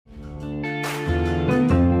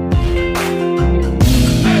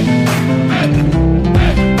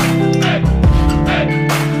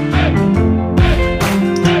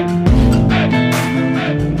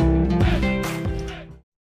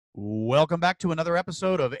welcome back to another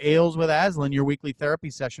episode of Ales with Aslan, your weekly therapy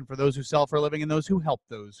session for those who sell for a living and those who help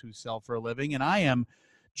those who sell for a living. And I am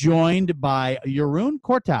joined by Jeroen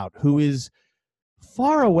Korthout, who is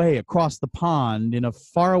far away across the pond in a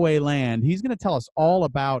faraway land. He's going to tell us all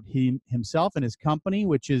about himself and his company,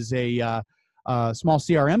 which is a small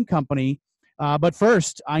CRM company. But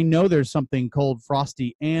first, I know there's something cold,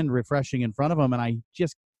 frosty, and refreshing in front of him, and I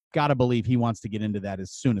just got to believe he wants to get into that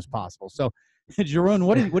as soon as possible. So, Jeroen,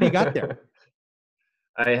 what do you got there?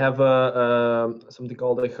 I have something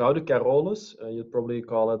called a Gouden Carolus. You'd probably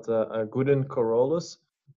call it a Gooden Carolus.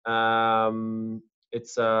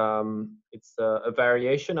 It's a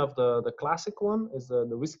variation of the classic one. Is the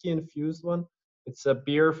whiskey infused one. It's a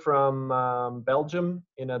beer from Belgium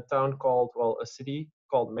in a town called, a city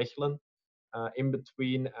called Mechelen, in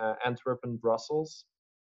between Antwerp and Brussels.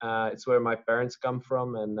 It's where my parents come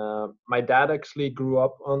from, and my dad actually grew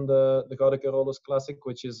up on the Gouden Carolus Classic,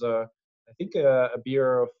 which is I think a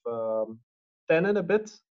beer of 10 and a bit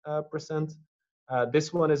percent.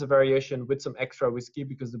 This one is a variation with some extra whiskey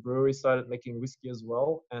because the brewery started making whiskey as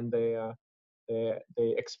well, and they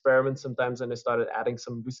experiment sometimes, and they started adding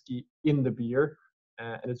some whiskey in the beer,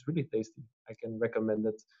 and it's really tasty. I can recommend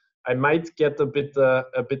it. I might get a bit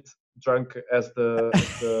drunk as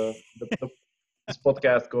this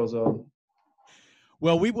podcast goes on.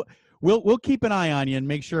 Well, we'll keep an eye on you and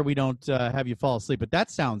make sure we don't have you fall asleep. But that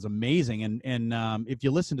sounds amazing. And if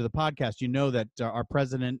you listen to the podcast, you know that our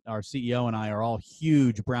president, our CEO, and I are all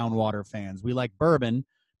huge brown water fans. We like bourbon,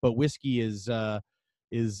 but whiskey is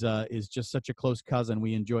just such a close cousin.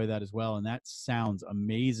 We enjoy that as well, and that sounds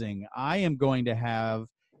amazing. I am going to have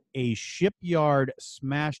a Shipyard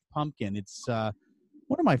Smashed Pumpkin. It's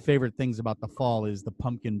one of my favorite things about the fall is the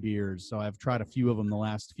pumpkin beers. So I've tried a few of them the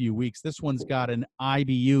last few weeks. This one's got an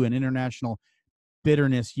IBU, an International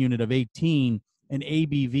Bitterness Unit of 18, an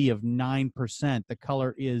ABV of 9%. The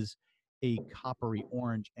color is a coppery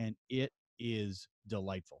orange, and it is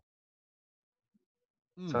delightful.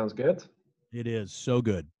 Sounds good. It is so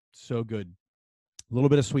good. So good. A little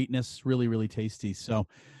bit of sweetness, really, really tasty. So,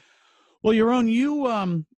 well, Jeroen,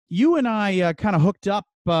 you and I kind of hooked up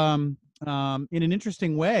in an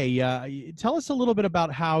interesting way. Tell us a little bit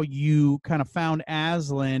about how you kind of found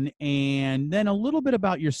Aslan, and then a little bit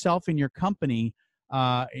about yourself and your company.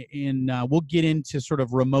 We'll get into sort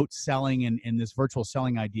of remote selling and this virtual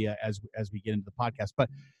selling idea as we get into the podcast. But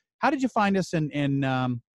how did you find us,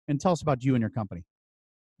 and tell us about you and your company?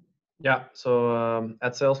 Yeah, so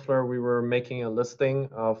at Salesflare, we were making a listing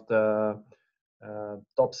of the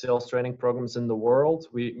top sales training programs in the world.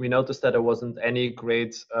 We noticed that there wasn't any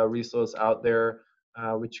great resource out there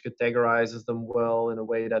which categorizes them well in a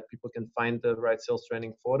way that people can find the right sales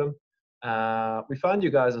training for them. We found you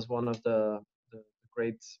guys as one of the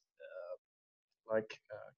great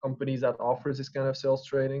companies that offers this kind of sales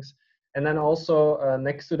trainings. And then also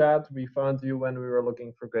next to that, we found you when we were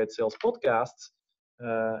looking for great sales podcasts,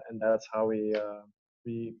 and that's how we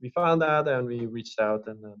found that, and we reached out,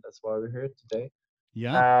 and that's why we're here today.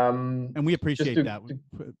 Yeah, and we appreciate that. We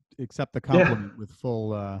accept the compliment with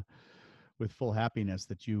full happiness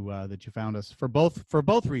that you found us for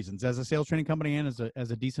both reasons, as a sales training company and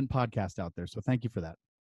as a decent podcast out there. So thank you for that.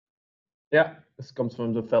 Yeah, this comes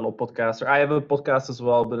from the fellow podcaster. I have a podcast as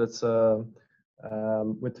well, but it's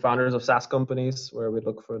with founders of SaaS companies, where we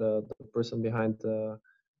look for the person behind the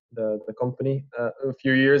company. A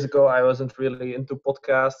few years ago, I wasn't really into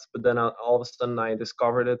podcasts, but then all of a sudden I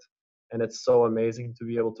discovered it, and it's so amazing to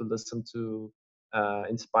be able to listen to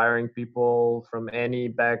inspiring people from any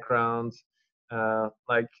background,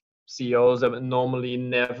 like CEOs that normally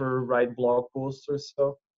never write blog posts or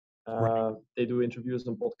so. Right. They do interviews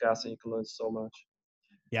and podcasts, and you can learn so much.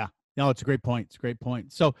 Yeah, no, it's a great point. It's a great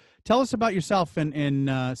point. So tell us about yourself and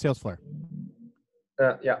Salesflare.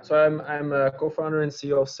 So I'm a co-founder and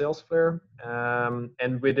CEO of Salesflare,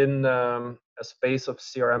 and within a space of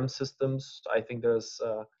CRM systems, I think there's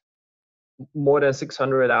more than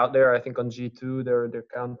 600 out there. I think on G2 they're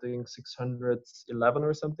counting 611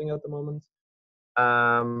 or something at the moment.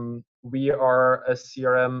 We are a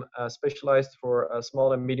CRM specialized for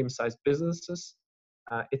small and medium-sized businesses.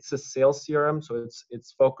 It's a sales CRM, so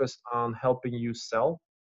it's focused on helping you sell.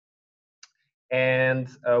 And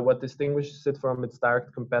what distinguishes it from its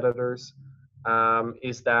direct competitors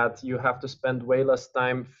is that you have to spend way less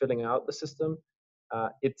time filling out the system.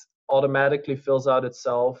 It automatically fills out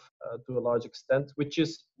itself to a large extent, which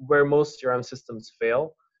is where most CRM systems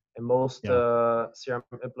fail. And most CRM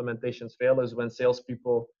implementations fail is when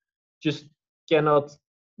salespeople just cannot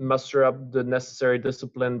muster up the necessary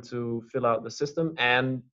discipline to fill out the system.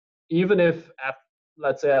 And even if,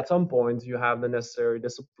 let's say at some point you have the necessary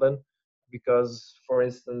discipline, because, for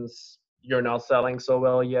instance, you're not selling so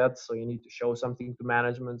well yet, so you need to show something to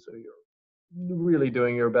management. So you're really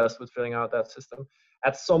doing your best with filling out that system.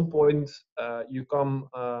 At some point, you come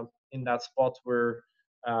in that spot where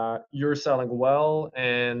you're selling well,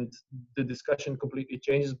 and the discussion completely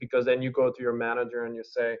changes, because then you go to your manager and you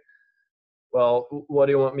say, well, what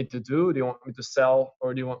do you want me to do? Do you want me to sell,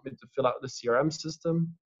 or do you want me to fill out the CRM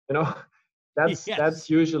system? You know, that's Yes.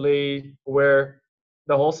 usually where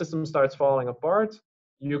the whole system starts falling apart.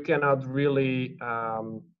 You cannot really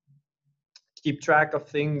keep track of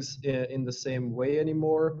things in the same way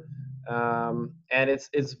anymore, and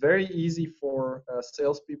it's very easy for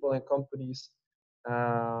salespeople and companies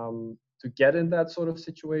to get in that sort of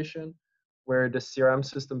situation where the CRM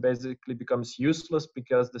system basically becomes useless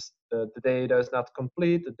because the data is not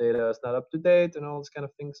complete, the data is not up to date, and all these kind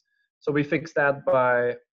of things. So we fix that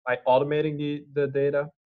by automating the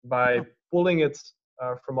data, by Oh, pulling it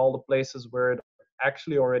from all the places where it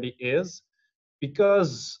actually already is,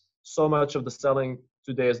 because so much of the selling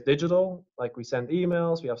today is digital. Like, we send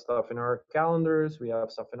emails, we have stuff in our calendars, we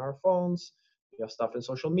have stuff in our phones, we have stuff in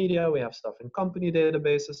social media, we have stuff in company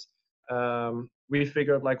databases. We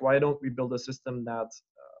figured, like, why don't we build a system that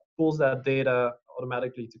pulls that data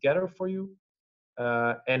automatically together for you,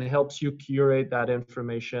 and helps you curate that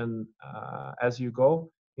information as you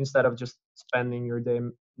go, instead of just spending your day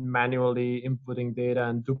manually inputting data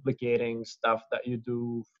and duplicating stuff that you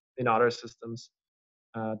do in other systems.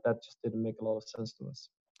 That just didn't make a lot of sense to us.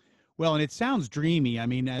 well, and it sounds dreamy. I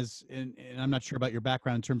mean, and I'm not sure about your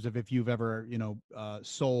background in terms of if you've ever,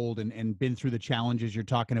 sold and been through the challenges you're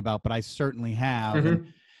talking about, but I certainly have. And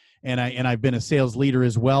Mm-hmm. I've been a sales leader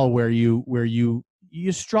as well, where you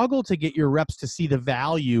struggle to get your reps to see the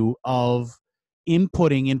value of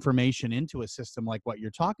inputting information into a system like what you're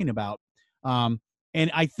talking about. Um, and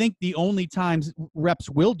I think the only times reps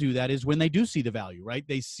will do that is when they do see the value, right?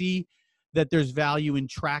 They see that there's value in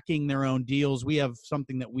tracking their own deals. We have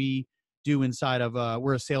something that we do inside of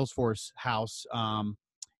we're a Salesforce house, and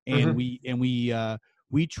Mm-hmm.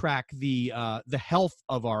 we track the health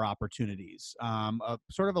of our opportunities,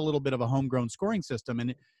 sort of a little bit of a homegrown scoring system.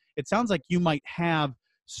 And it sounds like you might have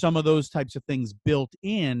some of those types of things built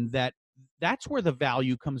in. That's where the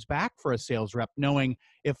value comes back for a sales rep, knowing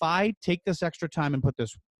if I take this extra time and put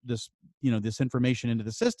this information into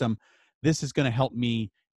the system, this is going to help me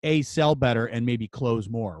sell better and maybe close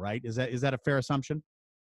more. Right? Is that a fair assumption?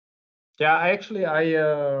 Yeah, I used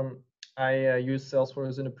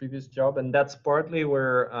Salesforce in a previous job, and that's partly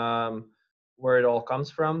where it all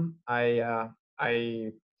comes from. I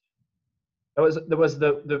That was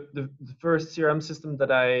the first CRM system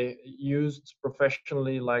that I used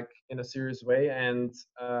professionally, like, in a serious way, and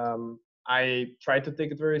I tried to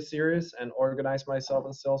take it very serious and organize myself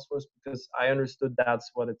in Salesforce, because I understood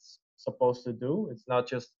that's what it's supposed to do. It's not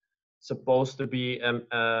just supposed to be a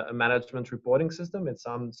management reporting system. It's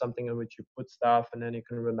something in which you put stuff, and then you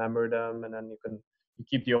can remember them, and then you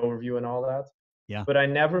keep the overview and all that. Yeah. But I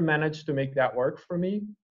never managed to make that work for me.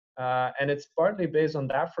 And it's partly based on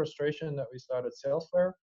that frustration that we started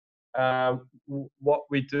Salesforce. What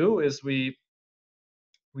we do is we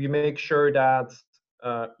make sure that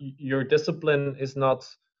your discipline is not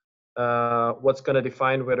what's going to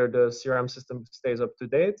define whether the CRM system stays up to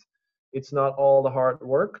date. It's not all the hard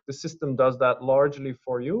work. The system does that largely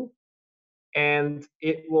for you, and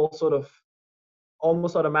it will sort of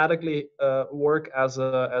almost automatically work as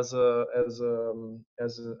a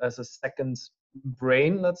second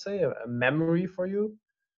brain, let's say, a memory for you,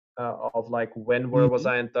 of, like, where was Hmm.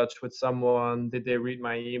 I in touch with someone? Did they read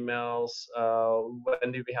my emails?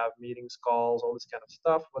 When do we have meetings, calls, all this kind of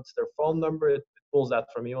stuff? What's their phone number? It pulls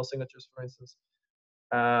that from email signatures, for instance.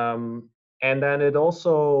 Um, and then it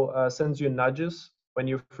also sends you nudges when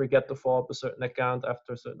you forget to follow up a certain account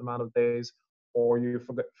after a certain amount of days, or you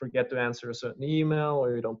forget to answer a certain email,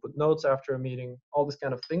 or you don't put notes after a meeting, all these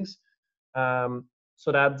kind of things.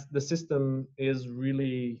 So that the system is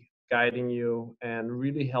really guiding you and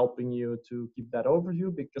really helping you to keep that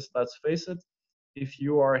overview, because, let's face it, if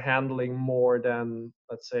you are handling more than,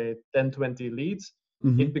 let's say, 10, 20 leads,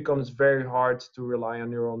 Hmm. it becomes very hard to rely on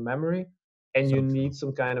your own memory, and you So true. need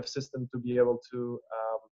some kind of system to be able to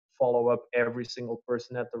follow up every single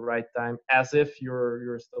person at the right time, as if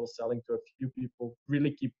you're still selling to a few people.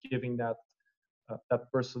 Really keep giving that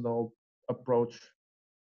personal approach.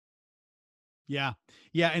 Yeah.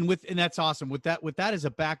 Yeah. And that's awesome with that as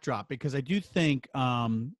a backdrop, because I do think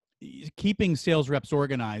keeping sales reps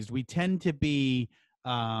organized, we tend to be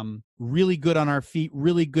really good on our feet,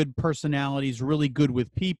 really good personalities, really good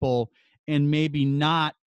with people, and maybe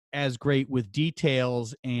not as great with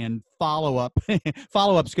details and follow-up.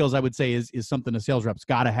 Follow-up skills, I would say, is something a sales rep's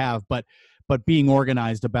got to have, but being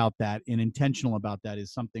organized about that and intentional about that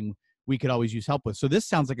is something we could always use help with. So this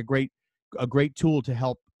sounds like a great tool to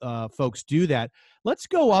help folks do that. Let's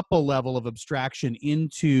go up a level of abstraction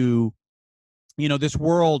into, this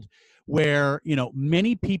world where,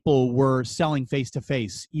 many people were selling face to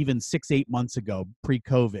face even 6-8 months ago,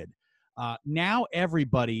 pre-COVID. Now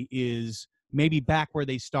everybody is maybe back where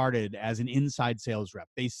they started as an inside sales rep.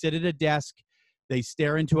 They sit at a desk, they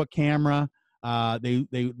stare into a camera,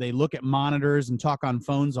 they look at monitors and talk on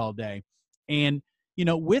phones all day. And,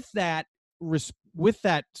 with that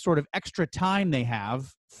sort of extra time they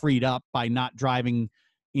have freed up by not driving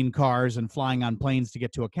in cars and flying on planes to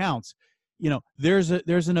get to accounts, there's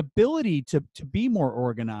an ability to be more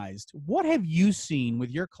organized. What have you seen with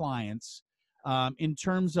your clients in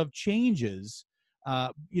terms of changes,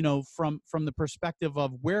 from the perspective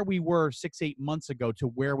of where we were 6-8 months ago to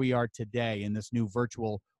where we are today in this new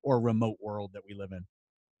virtual or remote world that we live in?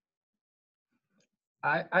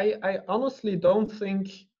 I honestly don't think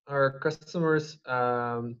our customers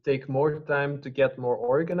take more time to get more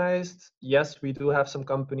organized. Yes, we do have some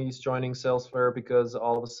companies joining Salesforce because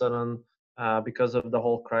all of a sudden, because of the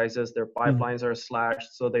whole crisis, their Mhm. pipelines are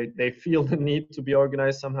slashed, so they feel the need to be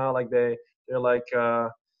organized somehow. Like they're like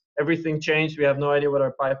everything changed. We have no idea what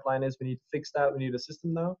our pipeline is. We need to fix that. We need a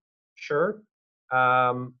system now. Sure,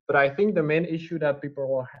 but I think the main issue that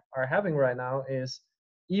people are having right now is,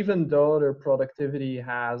 even though their productivity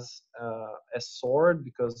has soared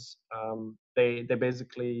because they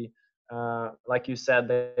basically, like you said,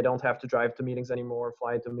 they don't have to drive to meetings anymore,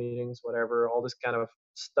 fly to meetings, whatever, all this kind of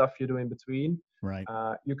stuff you do in between. Right.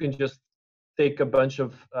 You can just take a bunch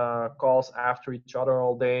of calls after each other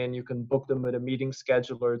all day, and you can book them with a meeting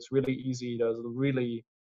scheduler. It's really easy. There's really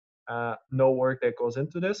no work that goes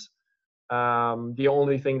into this. The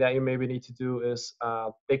only thing that you maybe need to do is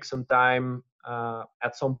take some time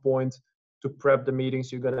at some point to prep the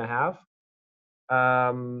meetings you're going to have.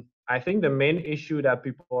 I think the main issue that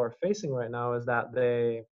people are facing right now is that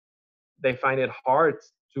they find it hard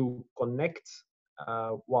to connect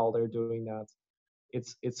while they're doing that.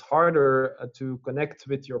 It's harder to connect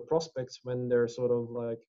with your prospects when they're sort of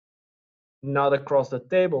like not across the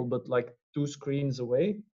table, but like 2 screens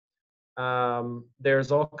away.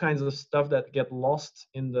 There's all kinds of stuff that get lost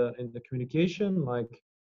in the communication, like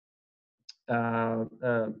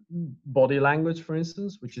body language, for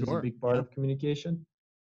instance, which is a Sure. big part Yeah. of communication.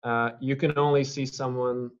 You can only see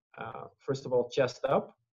someone, first of all, chest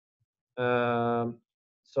up. Um,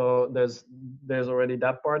 so there's already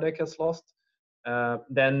that part that gets lost.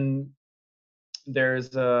 Then there's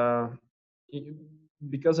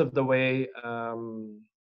because of the way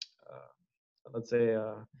let's say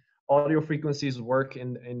audio frequencies work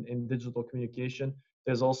in digital communication,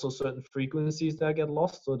 there's also certain frequencies that get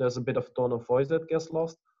lost, so there's a bit of tone of voice that gets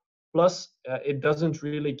lost. Plus it doesn't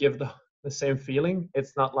really give the same feeling.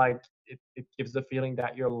 It's not like it gives the feeling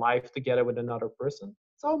that you're live together with another person.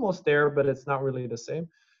 It's almost there, but it's not really the same.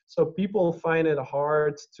 So people find it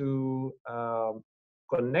hard to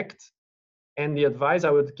connect, and the advice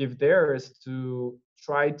I would give there is to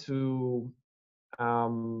try to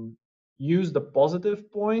use the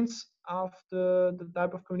positive points of the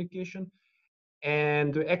type of communication,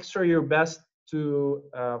 and do extra your best to,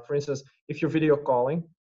 for instance, if you're video calling,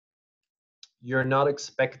 you're not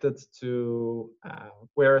expected to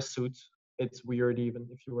wear a suit. It's weird even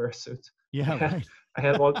if you wear a suit. Yeah. Right. I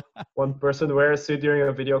had one person wear a suit during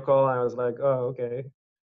a video call, and I was like, oh, okay,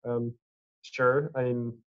 um, sure. I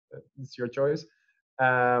mean, it's your choice.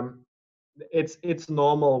 Um, it's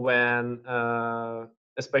normal when,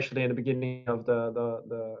 especially in the beginning of the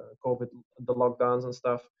COVID, the lockdowns and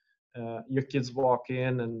stuff. Your kids walk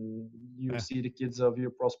in, and you Yeah. see the kids of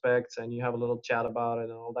your prospects, and you have a little chat about it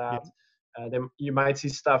and all Yeah. that. Then you might see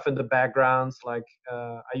stuff in the backgrounds, like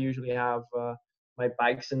I usually have my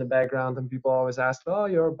bikes in the background, and people always ask, "Oh,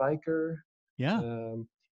 you're a biker." Yeah. Um,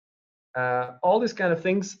 all these kind of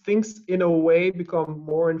things in a way become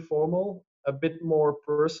more informal, a bit more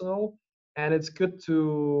personal, and it's good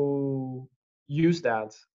to use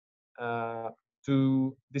that uh,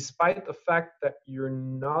 to, despite the fact that you're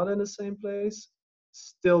not in the same place,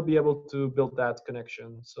 still be able to build that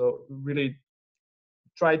connection. So really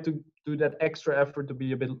try to do that extra effort to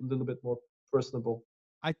be a little bit more personable.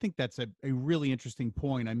 I think that's a really interesting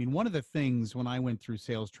point. I mean, one of the things when I went through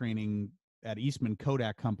sales training at Eastman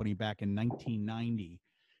Kodak Company back in 1990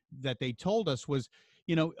 that they told us was,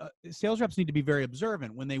 sales reps need to be very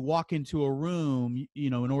observant when they walk into a room,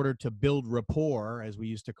 in order to build rapport, as we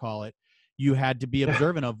used to call it. you had to be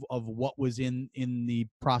observant of what was in the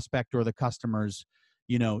prospect or the customer's,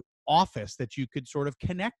 office that you could sort of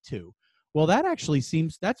connect to. Well, that actually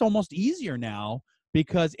that's almost easier now,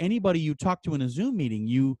 because anybody you talk to in a Zoom meeting,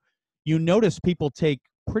 you notice people take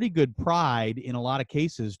pretty good pride in a lot of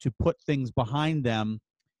cases to put things behind them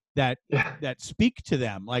that Yeah. that speak to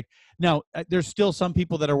them. Like, now, there's still some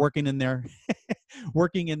people that are working in their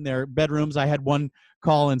working in their bedrooms. I had one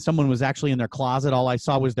call and someone was actually in their closet. All I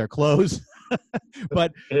saw was their clothes.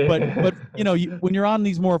 but when you're on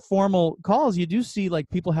these more formal calls, you do see like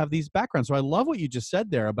people have these backgrounds. So I love what you just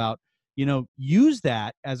said there about, use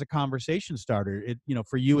that as a conversation starter.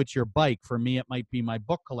 For you, it's your bike. For me, it might be my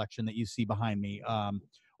book collection that you see behind me,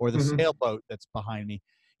 or the Mhm. sailboat that's behind me.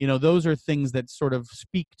 Those are things that sort of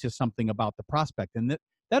speak to something about the prospect. And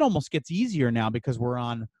that almost gets easier now because we're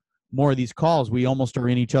on more of these calls. We almost are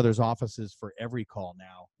in each other's offices for every call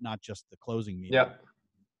now, not just the closing meeting. Yeah,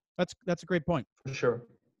 That's a great point. for sure.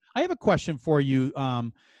 I have a question for you,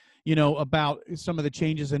 about some of the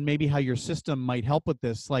changes and maybe how your system might help with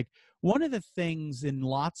this. Like, one of the things in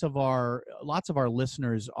lots of our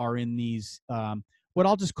listeners are in these, what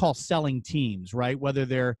I'll just call selling teams, right? Whether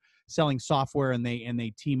they're selling software and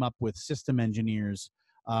they team up with system engineers,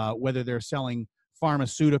 whether they're selling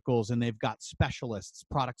pharmaceuticals and they've got specialists,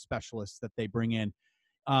 product specialists that they bring in.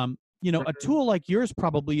 A Mhm. tool like yours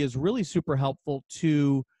probably is really super helpful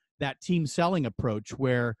to that team selling approach,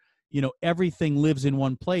 where everything lives in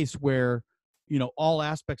one place, where all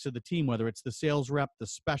aspects of the team, whether it's the sales rep, the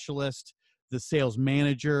specialist, the sales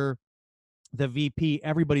manager, the VP,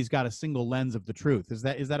 everybody's got a single lens of the truth. Is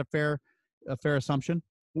that a fair assumption?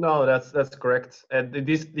 No, that's correct. And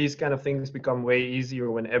these kind of things become way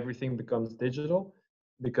easier when everything becomes digital,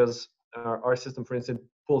 because our system, for instance,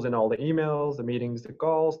 pulls in all the emails, the meetings, the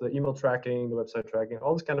calls, the email tracking, the website tracking,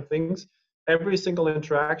 all these kind of things. Every single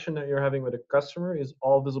interaction that you're having with a customer is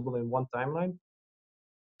all visible in one timeline,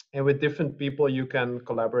 and with different people you can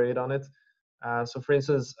collaborate on it. So, for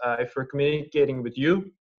instance, if we're communicating with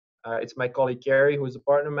you, it's my colleague Gary, who is a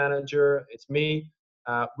partner manager. It's me.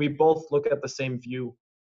 We both look at the same view,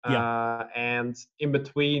 Yeah. and in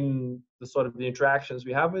between the sort of the interactions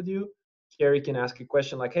we have with you, Gary can ask a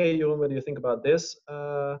question like, "Hey, Jeroen, what do you think about this?"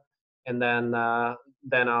 And then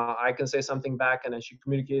I can say something back, and then she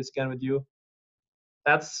communicates again with you.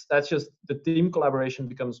 That's just the team collaboration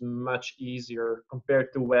becomes much easier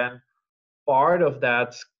compared to when part of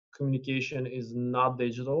that communication is not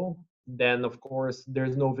digital. Then of course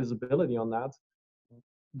there's no visibility on that.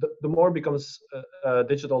 The more it becomes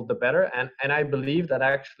digital, the better. And I believe that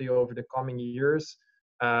actually over the coming years,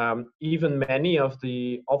 even many of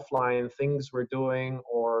the offline things we're doing,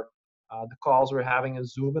 or the calls we're having in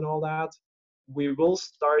Zoom and all that, we will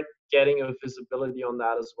start getting a visibility on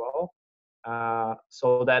that as well,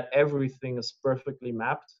 so that everything is perfectly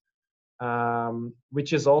mapped,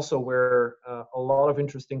 which is also where a lot of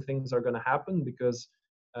interesting things are going to happen, because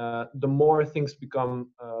the more things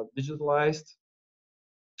become digitalized,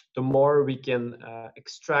 the more we can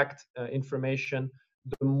extract information,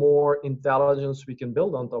 the more intelligence we can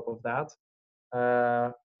build on top of that.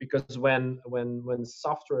 Because when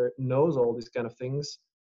software knows all these kind of things,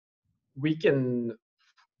 we can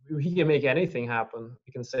make anything happen.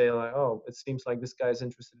 We can say like, oh, it seems like this guy is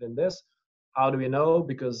interested in this. How do we know?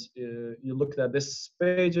 Because you looked at this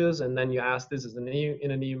pages, and then you asked this as in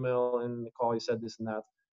an email, and in the call you said this and that,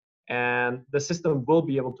 and the system will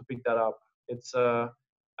be able to pick that up. It's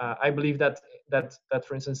I believe that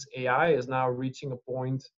for instance AI is now reaching a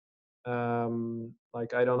point.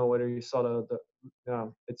 Like, I don't know whether you saw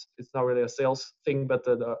it's not really a sales thing, but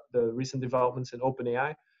the recent developments in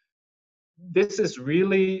OpenAI. This is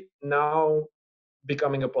really now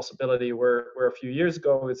becoming a possibility, where a few years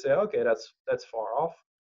ago we'd say, okay, that's far off.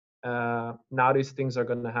 Now these things are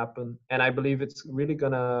going to happen, and I believe it's really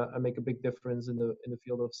going to make a big difference in the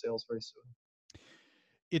field of sales very soon.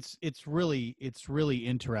 It's really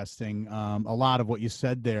interesting. A lot of what you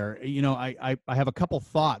said there. I have a couple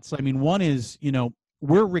thoughts. I mean, one is,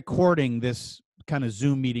 we're recording this kind of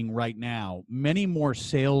Zoom meeting right now. Many more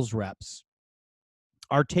sales reps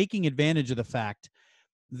are taking advantage of the fact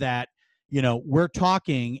that we're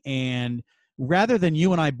talking, and rather than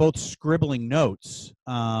you and I both scribbling notes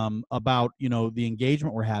about the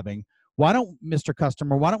engagement we're having, why don't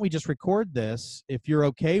we just record this if you're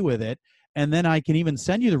okay with it, and then I can even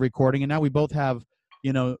send you the recording, and now we both have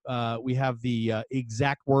we have the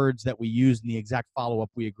exact words that we used and the exact follow-up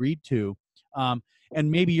we agreed to,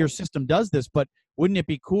 and maybe your system does this, but wouldn't it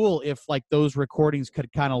be cool if like those recordings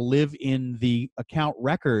could kind of live in the account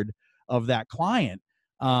record of that client?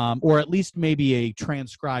 or at least maybe a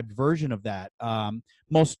transcribed version of that.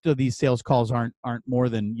 Most of these sales calls aren't more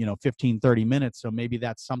than 15, 30 minutes, so maybe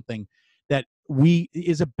that's something that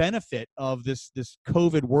is a benefit of this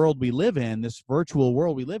COVID world we live in, this virtual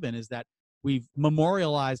world we live in, is that we've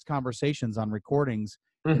memorialized conversations on recordings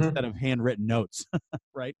instead of handwritten notes.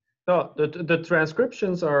 Right? No, the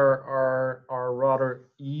transcriptions are rather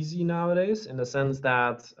easy nowadays, in the sense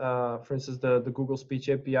that, for instance, the Google Speech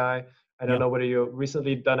API. I don't Yep. know whether you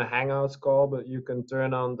recently done a Hangouts call, but you can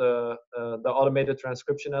turn on the automated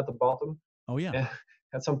transcription at the bottom. Oh yeah.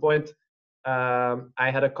 At some point,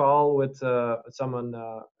 I had a call with someone.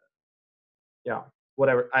 Yeah,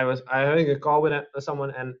 whatever. I was having a call with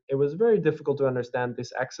someone, and it was very difficult to understand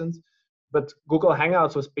this accent. But Google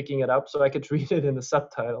Hangouts was picking it up, so I could read it in the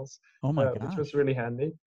subtitles, Oh my which was gosh. really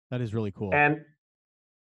handy. That is really cool. And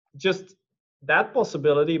just that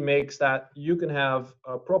possibility makes that you can have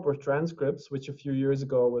proper transcripts, which a few years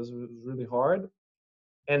ago was really hard.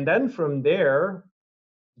 And then from there,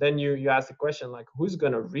 then you ask the question, like, who's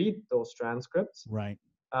going to read those transcripts? Right.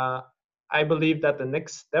 Uh, I believe that the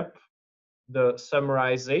next step, the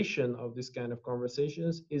summarization of this kind of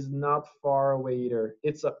conversations, is not far away either.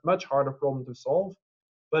 It's a much harder problem to solve,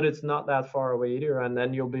 but it's not that far away either. And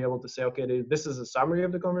then you'll be able to say, okay, this is a summary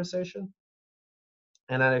of the conversation.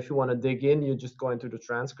 And then if you want to dig in, you just go into the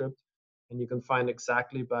transcript and you can find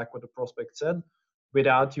exactly back what the prospect said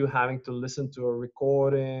without you having to listen to a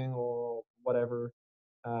recording or whatever.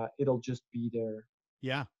 It'll just be there.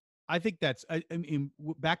 Yeah. I think that's, I mean,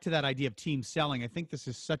 back to that idea of team selling. I think this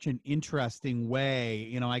is such an interesting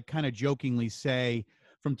way. I kind of jokingly say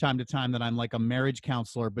from time to time that I'm like a marriage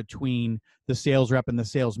counselor between the sales rep and the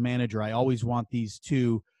sales manager. I always want these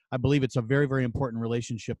two. I believe it's a very, very important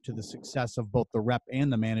relationship to the success of both the rep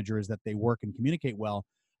and the manager, is that they work and communicate well.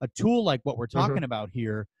 A tool like what we're talking about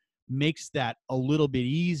here makes that a little bit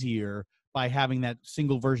easier by having that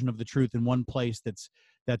single version of the truth in one place that's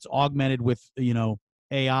augmented with,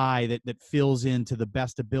 AI that fills into the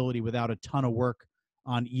best ability without a ton of work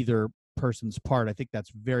on either person's part. I think that's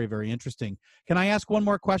very, very interesting. Can I ask one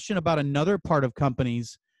more question about another part of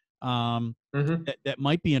companies Mm-hmm. that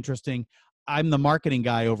might be interesting? I'm the marketing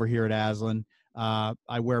guy over here at Aslan.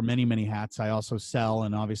 I wear many, many hats. I also sell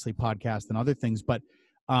and obviously podcast and other things. But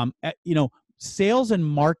sales and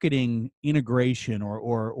marketing integration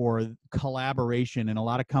or collaboration in a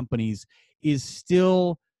lot of companies is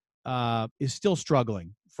still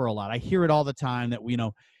struggling for a lot. I hear it all the time that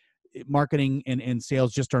marketing and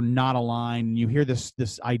sales just are not aligned. You hear this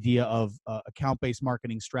idea of account-based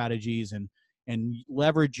marketing strategies and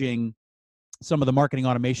leveraging some of the marketing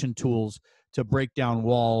automation tools to break down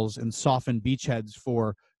walls and soften beachheads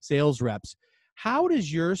for sales reps. How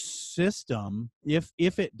does your system, if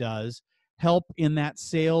it does, help in that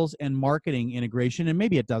sales and marketing integration? And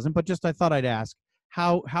maybe it doesn't, but just I thought I'd ask,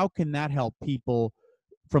 how can that help people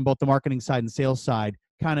from both the marketing side and sales side,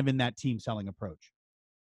 kind of in that team selling approach?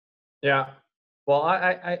 Yeah. Well,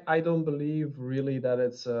 I don't believe really that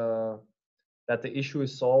it's that the issue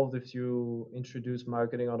is solved if you introduce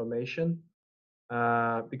marketing automation,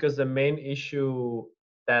 because the main issue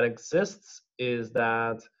that exists is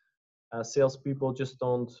that salespeople just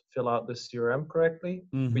don't fill out the CRM correctly,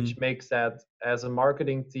 Mm-hmm. which makes that, as a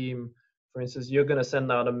marketing team, for instance, you're going to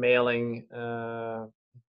send out a mailing to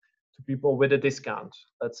people with a discount,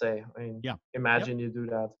 let's say. I mean, Yeah. Yep. imagine you do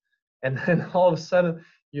that. And then all of a sudden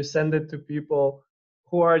you send it to people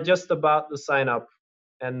who are just about to sign up.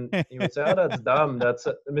 And you would say, oh, that's dumb. That's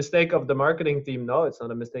a mistake of the marketing team. No, it's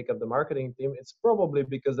not a mistake of the marketing team. It's probably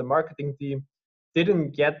because the marketing team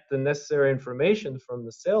didn't get the necessary information from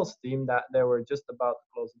the sales team that they were just about to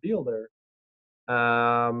close a deal there.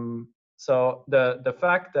 So the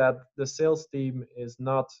fact that the sales team is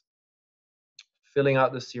not filling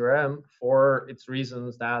out the CRM for its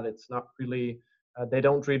reasons, that it's not really, they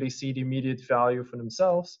don't really see the immediate value for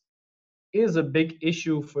themselves, is a big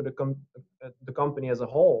issue for the company as a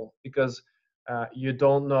whole, because you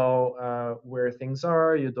don't know where things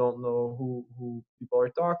are, you don't know who people are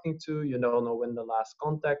talking to, you don't know when the last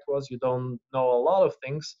contact was, you don't know a lot of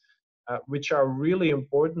things, which are really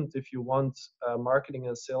important if you want marketing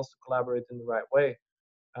and sales to collaborate in the right way.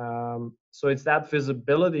 So it's that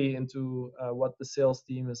visibility into what the sales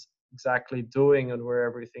team is exactly doing and where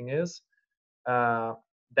everything is. Uh,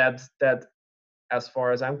 that, as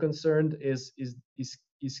far as I'm concerned, is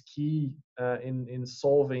key in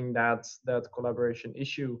solving that collaboration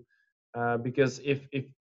issue. Because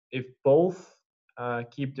if both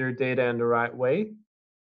keep their data in the right way,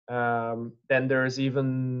 then there's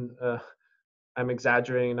even I'm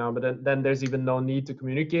exaggerating now, but then there's even no need to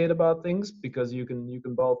communicate about things, because you can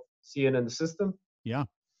both see it in the system. Yeah.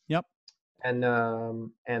 Yep.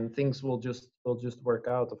 And things will just work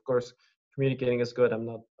out. Of course, communicating is good. I'm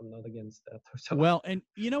not against that. So, Well, and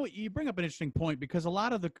you bring up an interesting point, because a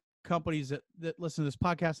lot of the companies that listen to this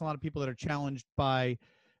podcast, a lot of people that are challenged by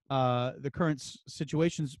the current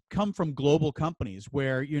situations come from global companies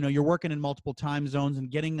where, you're working in multiple time zones,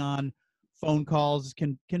 and getting on phone calls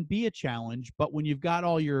can be a challenge. But when you've got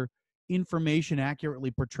all your information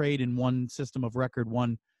accurately portrayed in one system of record,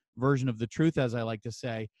 one version of the truth, as I like to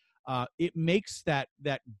say, it makes that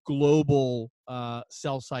global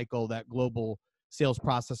sell cycle, that global sales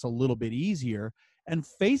process a little bit easier. And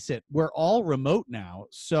face it, we're all remote now.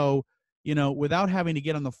 So, without having to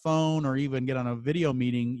get on the phone or even get on a video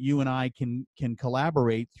meeting, you and I can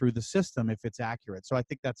collaborate through the system if it's accurate. So I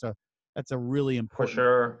think that's a really for important.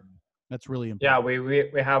 sure. That's really Yeah,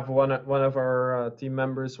 important. we have one of our team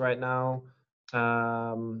members right now.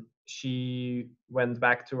 She went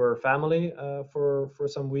back to her family for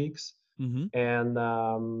some weeks, Mm-hmm.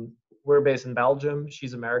 and we're based in Belgium.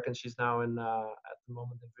 She's American. She's now in at the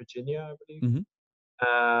moment in Virginia, I believe. Mm-hmm.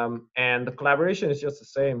 And the collaboration is just the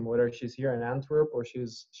same, whether she's here in Antwerp or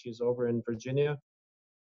she's over in Virginia.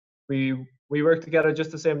 We work together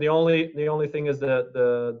just the same. The only thing is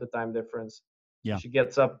the time difference. So Yeah. she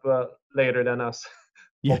gets up later than us,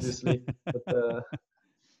 Yes. obviously. But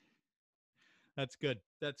That's good.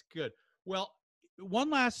 That's good. Well, one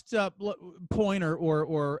last point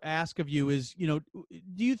or ask of you is,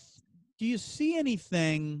 do you see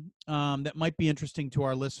anything that might be interesting to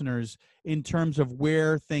our listeners in terms of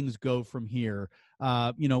where things go from here?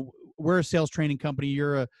 We're a sales training company.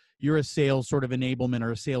 You're a sales sort of enablement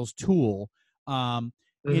or a sales tool. In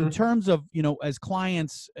mhm. terms of, as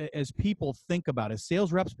clients, as people think about, as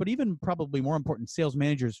sales reps, but even probably more important, sales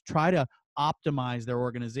managers try to optimize their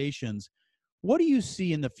organizations. What do you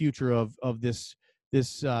see in the future of this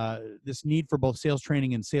need for both sales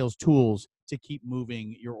training and sales tools to keep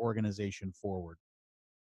moving your organization forward?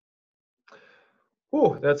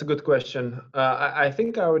 Oh, that's a good question. I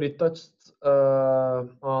think I already touched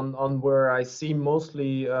on where I see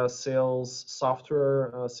mostly sales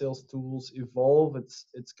software, sales tools evolve.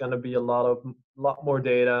 It's going to be a lot more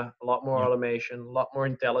data, a lot more Yep. automation, a lot more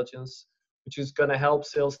intelligence, which is going to help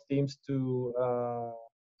sales teams to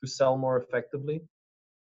sell more effectively.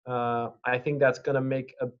 I think that's going to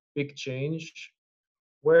make a big change.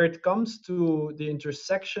 Where it comes to the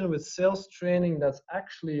intersection with sales training, that's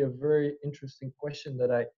actually a very interesting question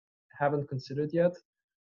that I haven't considered yet.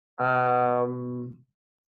 Um,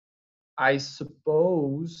 I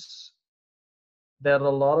suppose that a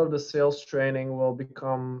lot of the sales training will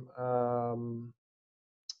become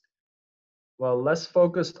less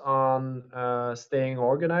focused on staying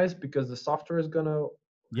organized, because the software is going to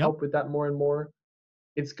Yep. help with that more and more.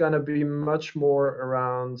 It's going to be much more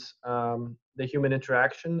around the human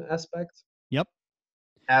interaction aspect, Yep.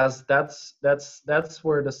 as that's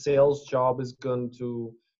where the sales job is going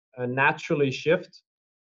to naturally shift,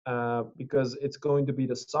 because it's going to be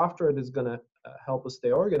the software that's going to help us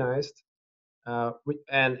stay organized,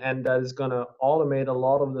 and that is going to automate a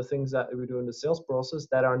lot of the things that we do in the sales process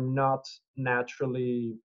that are not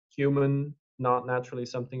naturally human, not naturally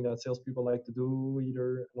something that salespeople like to do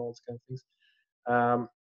either, and all those kind of things.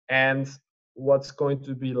 And what's going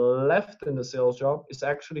to be left in the sales job is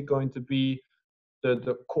actually going to be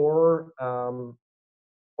the core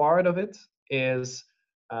part of it is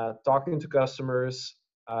talking to customers,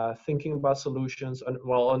 thinking about solutions, and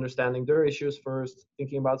understanding their issues first,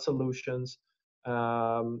 thinking about solutions,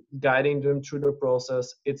 guiding them through the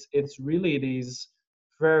process. It's really these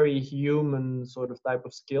very human sort of type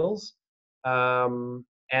of skills, and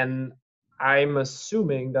I'm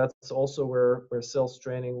assuming that's also where sales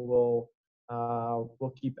training will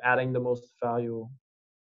keep adding the most value.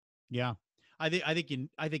 Yeah. I think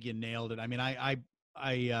you nailed it. I mean,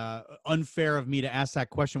 unfair of me to ask that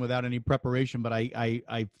question without any preparation, but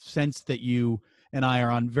I sense that you and I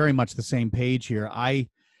are on very much the same page here.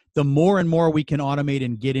 The more and more we can automate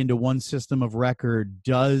and get into one system of record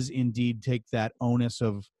does indeed take that onus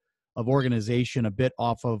of organization a bit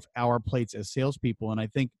off of our plates as salespeople. And I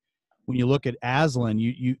think when you look at Aslan,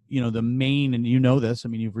 the main, and this, I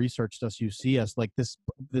mean, you've researched us, you see us, like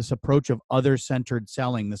this approach of other-centered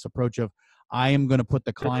selling, this approach of I am going to put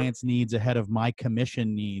the client's needs ahead of my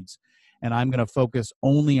commission needs, and I'm going to focus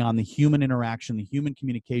only on the human interaction, the human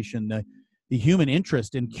communication, the human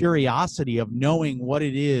interest and curiosity of knowing what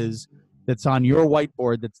it is that's on your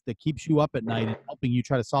whiteboard that keeps you up at night and helping you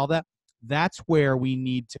try to solve that. That's where we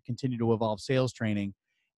need to continue to evolve sales training.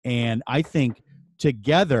 And I think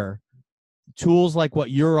together, tools like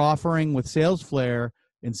what you're offering with SalesFlare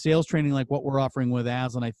And sales training like what we're offering with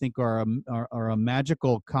Aslan, I think are a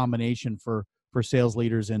magical combination for sales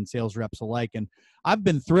leaders and sales reps alike. And I've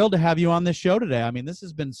been thrilled to have you on this show today. I mean, this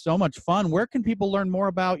has been so much fun. Where can people learn more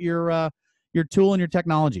about your tool and your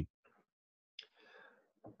technology?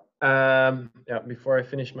 Yeah, before I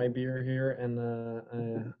finish my beer here,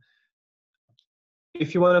 and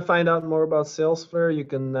if you want to find out more about SalesFlare, you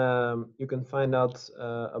can find out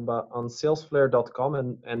about on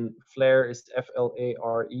salesflare.com, and Flare is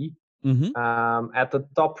FLARE. Mm-hmm. At the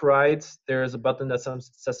top right, there's a button that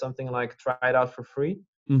says something like "Try it out for free."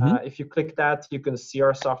 Mm-hmm. If you click that, you can see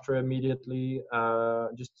our software immediately.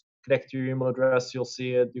 Just connect your email address, you'll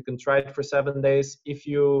see it. You can try it for 7 days. If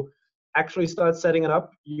you actually start setting it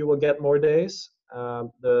up, you will get more days.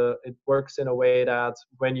 It works in a way that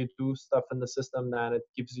when you do stuff in the system, then it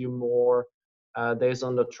gives you more days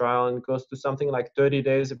on the trial, and it goes to something like 30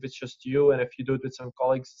 days if it's just you, and if you do it with some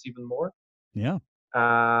colleagues, it's even more. Yeah.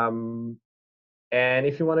 And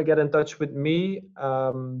if you want to get in touch with me,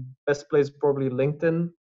 best place is probably LinkedIn.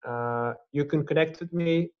 You can connect with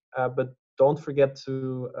me, but don't forget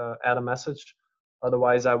to add a message.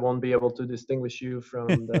 Otherwise, I won't be able to distinguish you from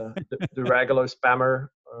the regular spammer,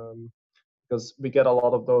 because we get a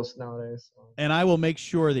lot of those nowadays. And I will make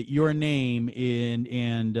sure that your name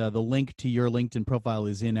and the link to your LinkedIn profile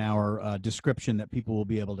is in our description, that people will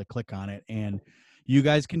be able to click on it. And you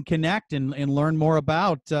guys can connect and learn more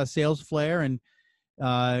about SalesFlare and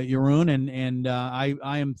Jeroen, and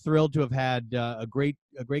I am thrilled to have had a great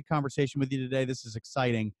conversation with you today. This is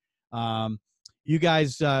exciting. You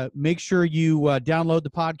guys make sure you download the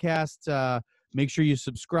podcast. Make sure you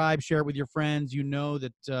subscribe, share it with your friends. You know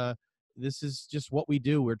that this is just what we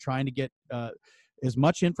do. We're trying to get as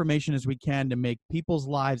much information as we can to make people's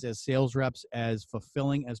lives as sales reps as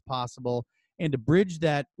fulfilling as possible, and to bridge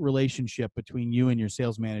that relationship between you and your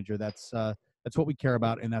sales manager. That's what we care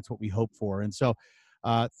about, and that's what we hope for. And so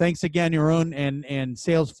thanks again, Jeroen and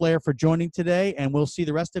SalesFlare, for joining today, and we'll see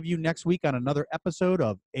the rest of you next week on another episode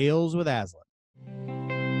of Ales with Aslan.